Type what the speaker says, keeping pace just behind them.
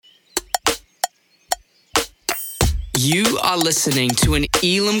You are listening to an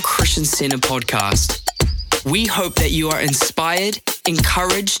Elim Christian Center podcast. We hope that you are inspired,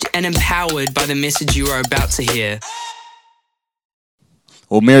 encouraged, and empowered by the message you are about to hear.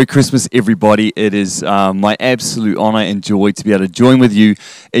 Well, Merry Christmas, everybody. It is my absolute honor and joy to be able to join with you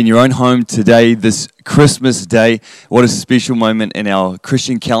in your own home today, this Christmas day. What a special moment in our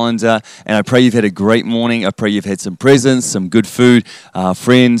Christian calendar. And I pray you've had a great morning. I pray you've had some presents, some good food,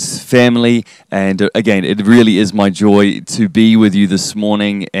 friends, family. And again, it really is my joy to be with you this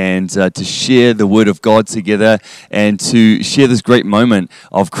morning and to share the Word of God together and to share this great moment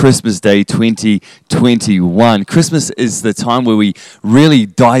of Christmas Day 2021. Christmas is the time where we really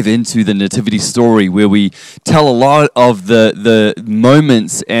dive into the nativity story, where we tell a lot of the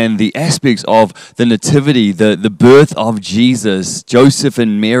moments and the aspects of the nativity, the birth of Jesus, Joseph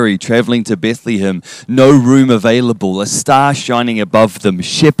and Mary traveling to Bethlehem, no room available, a star shining above them,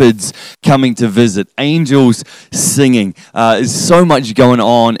 shepherds coming to visit, angels singing. There's so much going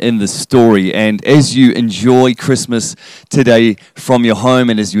on in the story. And as you enjoy Christmas today from your home,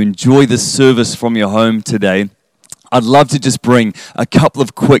 and as you enjoy this service from your home today, I'd love to just bring a couple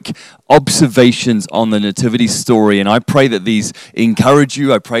of quick observations on the nativity story, and I pray that these encourage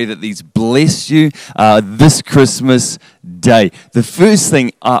you. I pray that these bless you this Christmas day. The first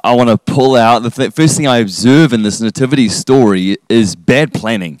thing I want to pull out, the first thing I observe in this nativity story is bad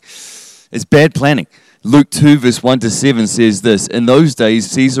planning. It's bad planning. Luke 2 verse 1 to 7 says this: "In those days,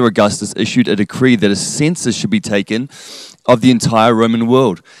 Caesar Augustus issued a decree that a census should be taken of the entire Roman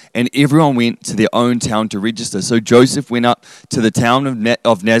world, and everyone went to their own town to register. So Joseph went up to the town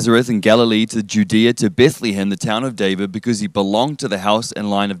of Nazareth in Galilee, to Judea, to Bethlehem, the town of David, because he belonged to the house and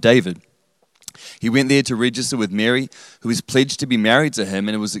line of David. He went there to register with Mary, who was pledged to be married to him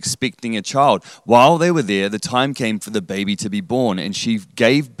and was expecting a child. While they were there, the time came for the baby to be born, and she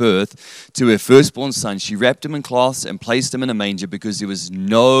gave birth to her firstborn son. She wrapped him in cloths and placed him in a manger because there was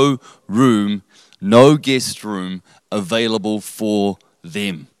no room, no guest room available for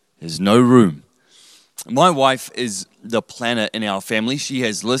them." There's no room. My wife is the planner in our family. She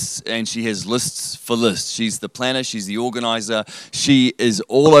has lists, and she has lists for lists. She's the planner, she's the organizer. She is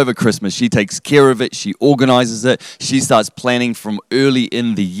all over Christmas. She takes care of it, she organizes it. She starts planning from early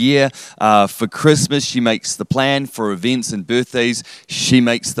in the year. For Christmas, she makes the plan. For events and birthdays, she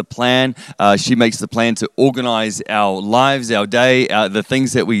makes the plan. She makes the plan to organize our lives, our day, the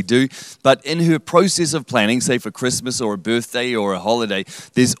things that we do. But in her process of planning, say for Christmas or a birthday or a holiday,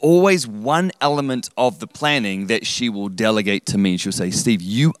 there's always one element of the planning that she will delegate to me. She'll say, "Steve,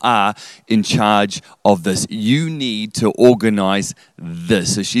 you are in charge of this. You need to organize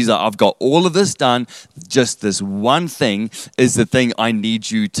this." So she's like, "I've got all of this done. Just this one thing is the thing I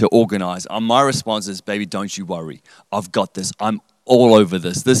need you to organize." And my response is, "Baby, don't you worry. I've got this. I'm all over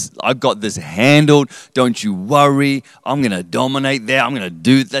this. I've got this handled. Don't you worry. I'm going to dominate that. I'm going to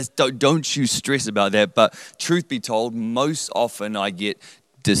do this. Don't you stress about that." But truth be told, most often I get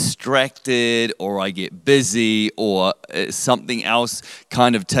distracted, or I get busy, or something else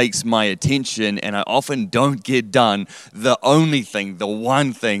kind of takes my attention, and I often don't get done the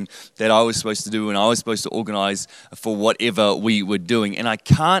one thing that I was supposed to do and I was supposed to organize for whatever we were doing. And I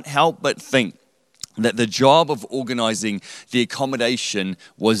can't help but think that the job of organizing the accommodation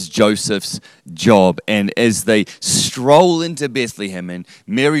was Joseph's job. And as they stroll into Bethlehem, and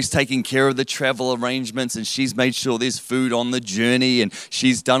Mary's taking care of the travel arrangements, and she's made sure there's food on the journey, and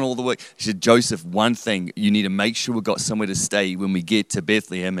she's done all the work. She said, "Joseph, one thing, you need to make sure we've got somewhere to stay when we get to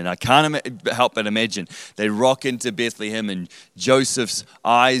Bethlehem." And I can't help but imagine they rock into Bethlehem, and Joseph's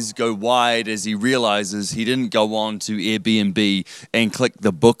eyes go wide as he realizes he didn't go on to Airbnb and click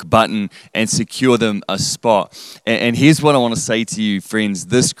the book button and secure them a spot. And here's what I want to say to you, friends,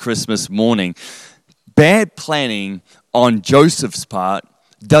 this Christmas morning. Bad planning on Joseph's part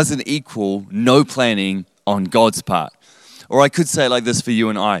doesn't equal no planning on God's part. Or I could say it like this for you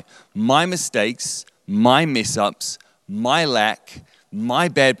and I: my mistakes, my mess-ups, my lack, my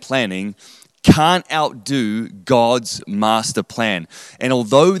bad planning can't outdo God's master plan. And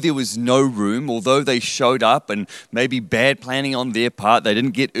although there was no room, although they showed up and maybe bad planning on their part, they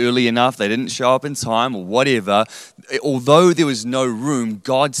didn't get early enough, they didn't show up in time or whatever, although there was no room,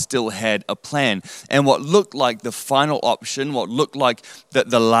 God still had a plan. And what looked like the final option, what looked like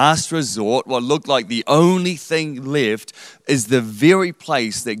the last resort, what looked like the only thing left, is the very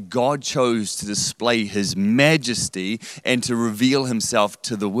place that God chose to display His majesty and to reveal Himself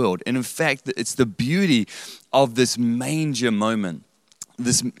to the world. And in fact, it's the beauty of this manger moment.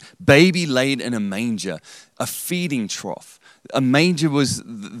 This baby laid in a manger, a feeding trough, A manger was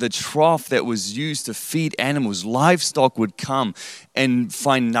the trough that was used to feed animals. Livestock would come and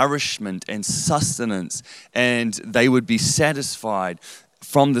find nourishment and sustenance, and they would be satisfied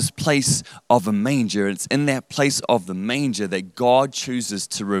from this place of a manger. It's in that place of the manger that God chooses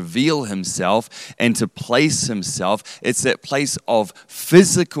to reveal himself and to place himself. It's that place of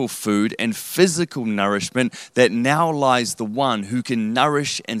physical food and physical nourishment that now lies the one who can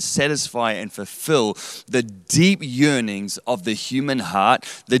nourish and satisfy and fulfill the deep yearnings of the human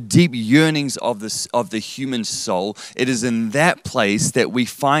heart, the deep yearnings of the human soul. It is in that place that we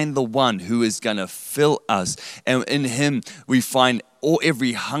find the one who is going to fill us, and in him we find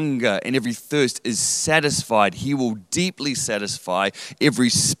every hunger and every thirst is satisfied. He will deeply satisfy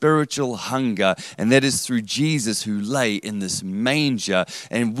every spiritual hunger, and that is through Jesus who lay in this manger.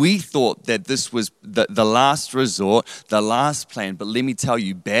 And we thought that this was the last resort, the last plan, but let me tell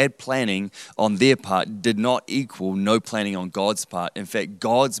you, bad planning on their part did not equal no planning on God's part. In fact,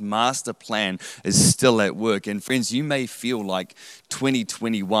 God's master plan is still at work. And friends, you may feel like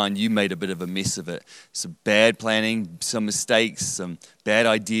 2021, you made a bit of a mess of it. Some bad planning, some mistakes, some bad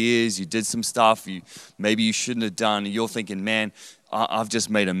ideas, you did some stuff maybe you shouldn't have done, and you're thinking, man, I've just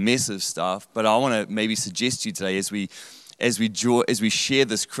made a mess of stuff. But I want to maybe suggest to you today, as we share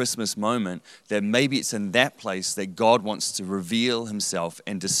this Christmas moment, that maybe it's in that place that God wants to reveal himself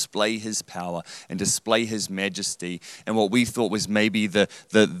and display his power and display his majesty. And what we thought was maybe the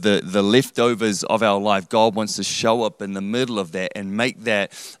leftovers of our life, God wants to show up in the middle of that and make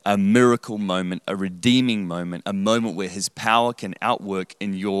that a miracle moment, a redeeming moment, a moment where his power can outwork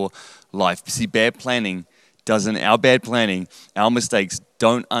in your life. See, our bad planning, our mistakes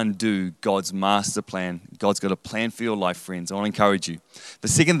don't undo God's master plan. God's got a plan for your life, friends. I want to encourage you. The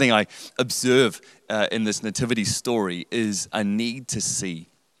second thing I observe in this nativity story is a need to see.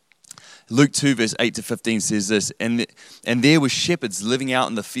 Luke 2 verse 8 to 15 says this, and there were shepherds living out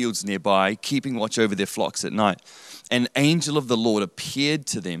in the fields nearby, keeping watch over their flocks at night. An angel of the Lord appeared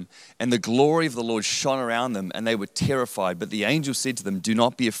to them, and the glory of the Lord shone around them, and they were terrified. But the angel said to them, "Do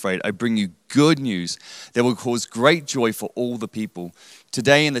not be afraid. I bring you good news that will cause great joy for all the people.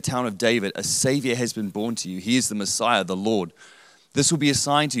 Today in the town of David, a Savior has been born to you. He is the Messiah, the Lord. This will be a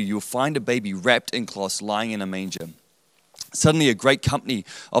sign to you. You will find a baby wrapped in cloths lying in a manger." Suddenly a great company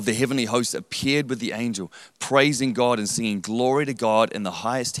of the heavenly hosts appeared with the angel, praising God and singing glory to God in the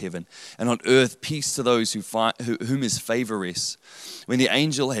highest heaven, and on earth peace to those whom his favor rests. When the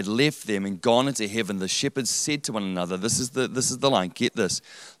angel had left them and gone into heaven, the shepherds said to one another, this is the line, get this,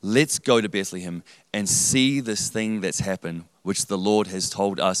 "Let's go to Bethlehem and see this thing that's happened, which the Lord has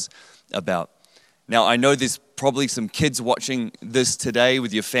told us about." Now, I know there's probably some kids watching this today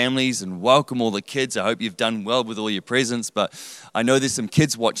with your families, and welcome all the kids. I hope you've done well with all your presents, but I know there's some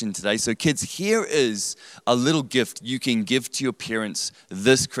kids watching today. So kids, here is a little gift you can give to your parents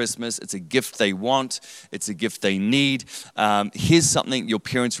this Christmas. It's a gift they want. It's a gift they need. Here's something your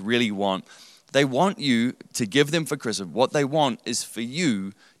parents really want. They want you to give them for Christmas. What they want is for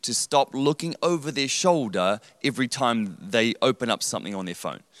you to stop looking over their shoulder every time they open up something on their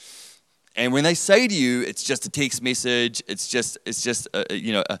phone. And when they say to you, it's just a text message, it's just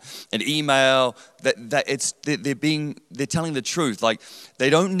an email. They're telling the truth. Like, they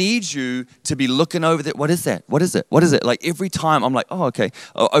don't need you to be looking over that. What is that? What is it? What is it? Like, every time I'm like, oh, okay,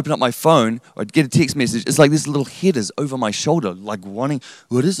 I'll open up my phone or get a text message. It's like this little headers over my shoulder, like wanting,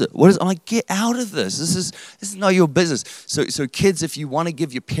 what is it? What is it? I'm like, get out of this. This is not your business. So kids, if you want to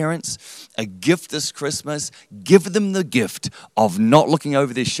give your parents a gift this Christmas, give them the gift of not looking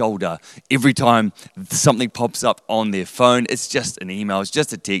over their shoulder every time something pops up on their phone. It's just an email, it's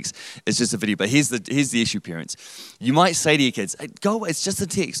just a text, it's just a video. But here's the issue, parents. You might say to your kids, "Hey, go away, it's just a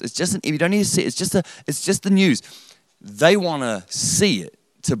text, it's just you don't need to see it, it's just the news." They want to see it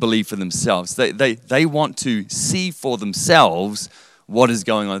to believe for themselves. They want to see for themselves what is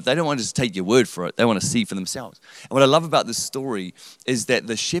going on. They don't want to just take your word for it. They want to see for themselves. And what I love about this story is that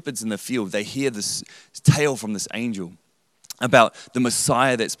the shepherds in the field, they hear this tale from this angel about the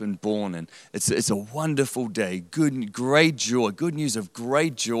Messiah that's been born, and it's a wonderful day, great joy, good news of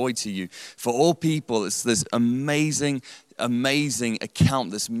great joy to you for all people. It's this amazing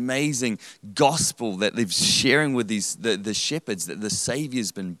account, this amazing gospel that they're sharing with the shepherds, that the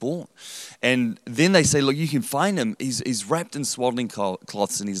Savior's been born. And then they say, look, you can find him. He's wrapped in swaddling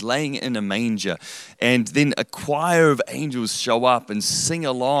cloths and he's laying in a manger. And then a choir of angels show up and sing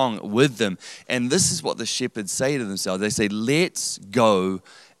along with them. And this is what the shepherds say to themselves. They say, let's go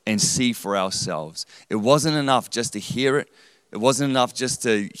and see for ourselves. It wasn't enough just to hear it. It wasn't enough just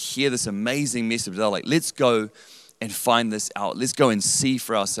to hear this amazing message. They're like, let's go and find this out. Let's go and see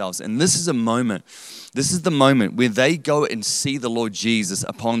for ourselves. And this is a moment This is the moment where they go and see the Lord Jesus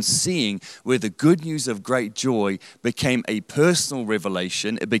upon seeing where the good news of great joy became a personal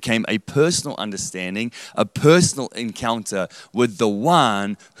revelation. It became a personal understanding, a personal encounter with the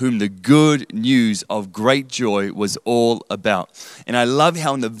one whom the good news of great joy was all about. And I love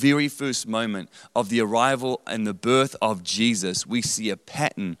how in the very first moment of the arrival and the birth of Jesus, we see a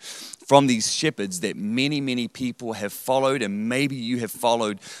pattern from these shepherds that many, many people have followed, and maybe you have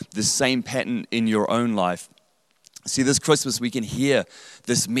followed the same pattern in your own life. See, this Christmas we can hear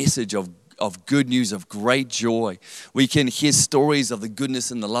this message of good news, of great joy. We can hear stories of the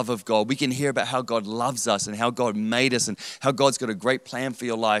goodness and the love of God. We can hear about how God loves us and how God made us and how God's got a great plan for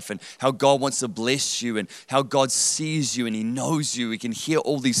your life and how God wants to bless you and how God sees you and He knows you. We can hear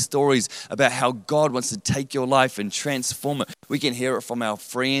all these stories about how God wants to take your life and transform it. We can hear it from our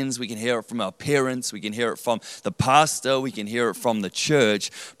friends. We can hear it from our parents. We can hear it from the pastor. We can hear it from the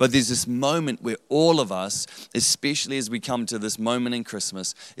church. But there's this moment where all of us, especially as we come to this moment in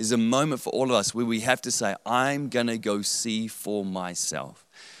Christmas, is a moment for all of us where we have to say, I'm going to go see for myself.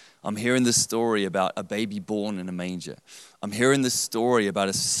 I'm hearing this story about a baby born in a manger. I'm hearing this story about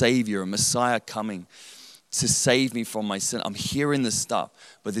a Savior, a Messiah coming to save me from my sin. I'm hearing this stuff,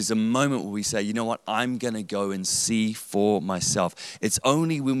 but there's a moment where we say, you know what, I'm going to go and see for myself. It's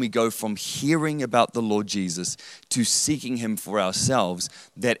only when we go from hearing about the Lord Jesus to seeking Him for ourselves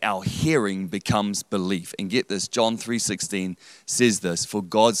that our hearing becomes belief. And get this, John 3:16 says this, for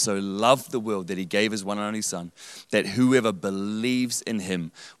God so loved the world that He gave His one and only Son, that whoever believes in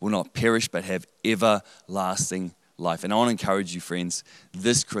Him will not perish but have everlasting life. And I want to encourage you, friends,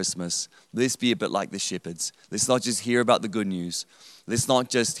 this Christmas, let's be a bit like the shepherds. Let's not just hear about the good news. Let's not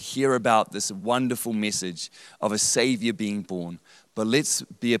just hear about this wonderful message of a Savior being born, but let's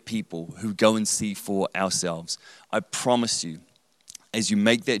be a people who go and see for ourselves. I promise you, as you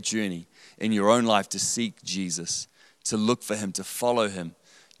make that journey in your own life to seek Jesus, to look for Him, to follow Him,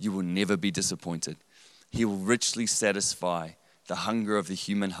 you will never be disappointed. He will richly satisfy the hunger of the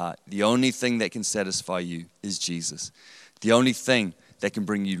human heart. The only thing that can satisfy you is Jesus. The only thing that can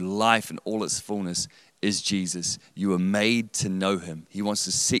bring you life in all its fullness is Jesus. You are made to know Him. He wants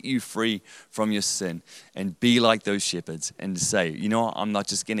to set you free from your sin and be like those shepherds and to say, you know what, I'm not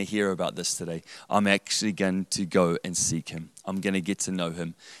just going to hear about this today. I'm actually going to go and seek Him. I'm going to get to know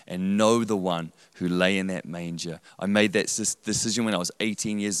Him and know the one who lay in that manger. I made that decision when I was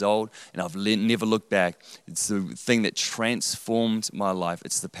 18 years old, and I've never looked back. It's the thing that transformed my life.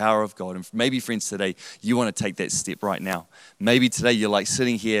 It's the power of God. And maybe, friends, today you want to take that step right now. Maybe today you're like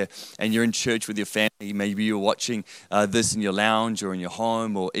sitting here and you're in church with your family. Maybe you're watching this in your lounge or in your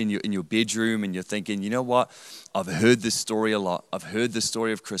home or in your bedroom, and you're thinking, you know what? I've heard this story a lot. I've heard the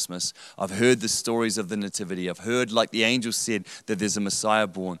story of Christmas. I've heard the stories of the Nativity. I've heard, like the angel said, that there's a Messiah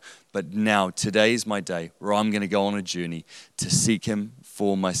born. But now, today is my day where I'm going to go on a journey to seek Him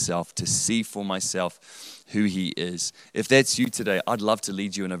for myself, to see for myself who He is. If that's you today, I'd love to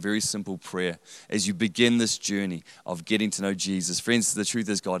lead you in a very simple prayer as you begin this journey of getting to know Jesus. Friends, the truth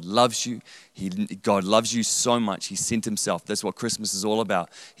is God loves you. God loves you so much. He sent Himself. That's what Christmas is all about.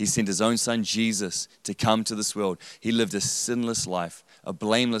 He sent His own Son, Jesus, to come to this world. He lived a sinless life, a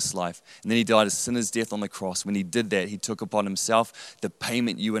blameless life, and then He died a sinner's death on the cross. When He did that, He took upon Himself the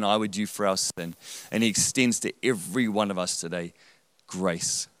payment you and I would do for our sin, and He extends to every one of us today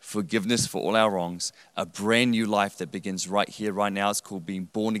grace, forgiveness for all our wrongs, a brand new life that begins right here, right now. It's called being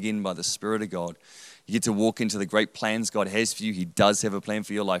born again by the Spirit of God. You get to walk into the great plans God has for you. He does have a plan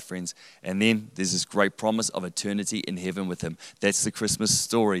for your life, friends. And then there's this great promise of eternity in heaven with Him. That's the Christmas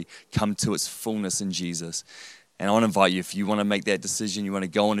story come to its fullness in Jesus. And I want to invite you, if you want to make that decision, you want to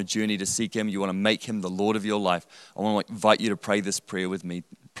go on a journey to seek Him, you want to make Him the Lord of your life, I want to invite you to pray this prayer with me.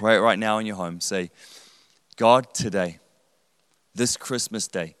 Pray it right now in your home. Say, God, today, this Christmas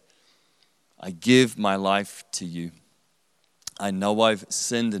day, I give my life to You. I know I've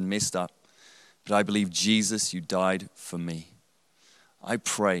sinned and messed up, but I believe, Jesus, You died for me. I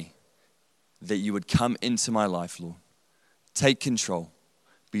pray that You would come into my life, Lord. Take control.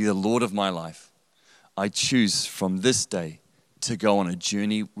 Be the Lord of my life. I choose from this day to go on a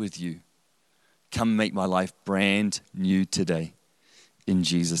journey with You. Come make my life brand new today. In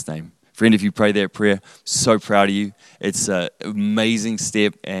Jesus' name. Friend, if you pray that prayer, so proud of you. It's an amazing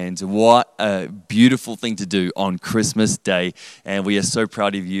step, and what a beautiful thing to do on Christmas Day. And we are so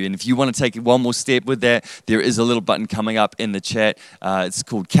proud of you. And if you want to take one more step with that, there is a little button coming up in the chat. It's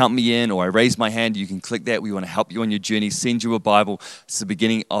called Count Me In, or I Raise My Hand. You can click that. We want to help you on your journey, send you a Bible. It's the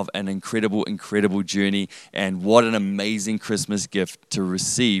beginning of an incredible, incredible journey. And what an amazing Christmas gift to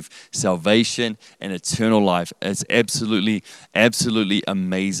receive salvation and eternal life. It's absolutely, absolutely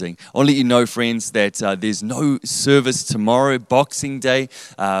amazing. I want to let you know, friends, that there's no service tomorrow, Boxing Day.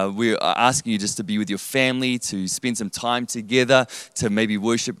 We're asking you just to be with your family, to spend some time together, to maybe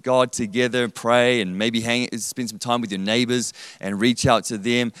worship God together, pray, and maybe spend some time with your neighbors and reach out to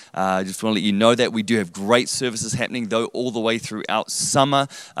them. Just want to let you know that we do have great services happening, though, all the way throughout summer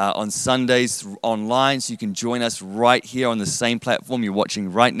on Sundays online. So you can join us right here on the same platform you're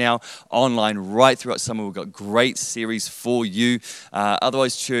watching right now, online right throughout summer. We've got great series for you.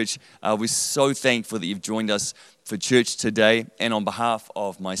 Otherwise, church, we're so thankful that you've joined us for church today. And on behalf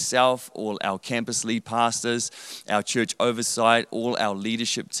of myself, all our campus lead pastors, our church oversight, all our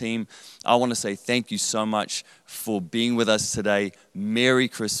leadership team, I want to say thank you so much for being with us today. Merry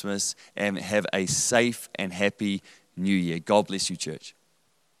Christmas and have a safe and happy New Year. God bless you, church.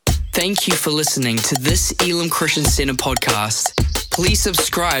 Thank you for listening to this Elim Christian Center podcast. Please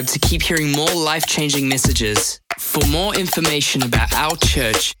subscribe to keep hearing more life-changing messages. For more information about our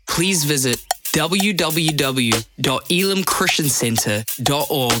church, please visit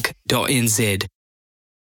www.elimchristiancenter.org.nz.